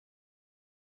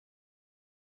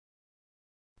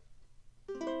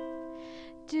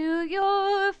Do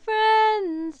your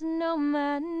friends know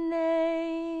my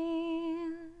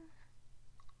name?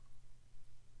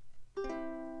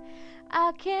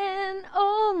 I can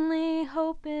only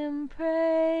hope and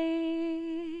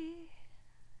pray,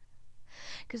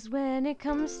 'cause when it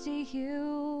comes to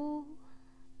you,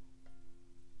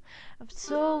 I've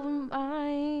told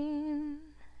mine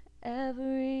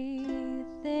everything.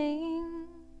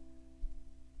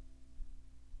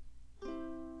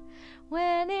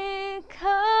 When it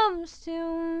comes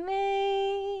to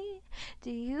me, do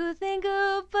you think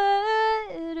a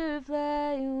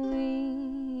butterfly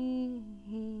wings?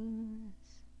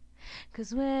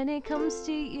 'Cause when it comes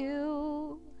to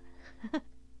you,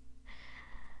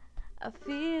 I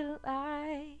feel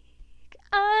like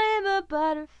I'm a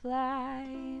butterfly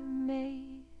maze.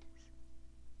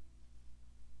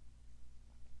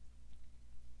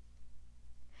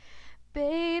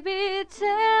 Baby,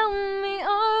 tell me,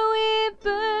 are we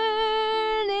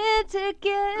burning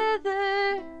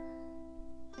together?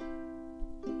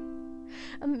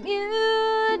 A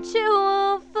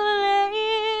mutual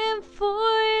flame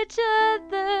for each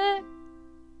other.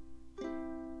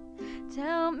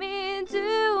 Tell me, do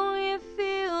you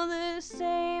feel the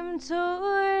same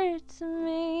towards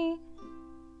me?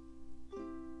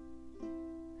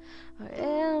 Or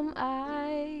am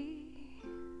I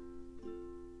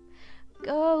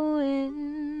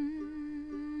going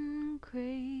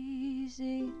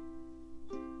crazy?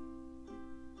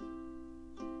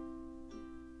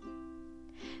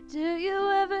 Do you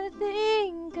ever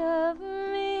think of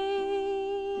me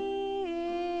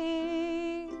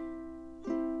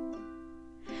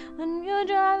when you're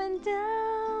driving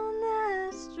down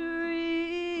the street?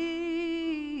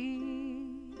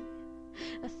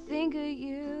 I think of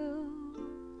you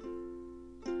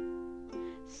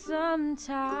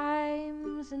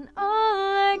sometimes, and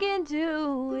all I can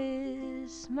do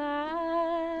is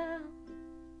smile.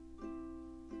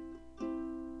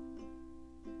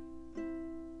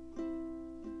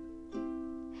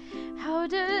 How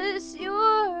does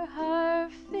your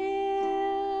heart feel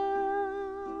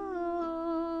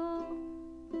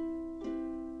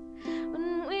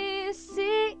when we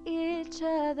see each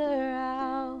other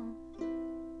out?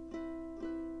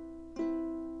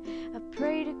 I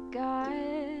pray to God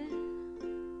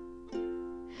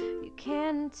you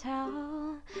can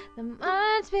tell the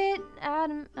mind's beating out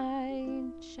of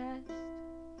my chest.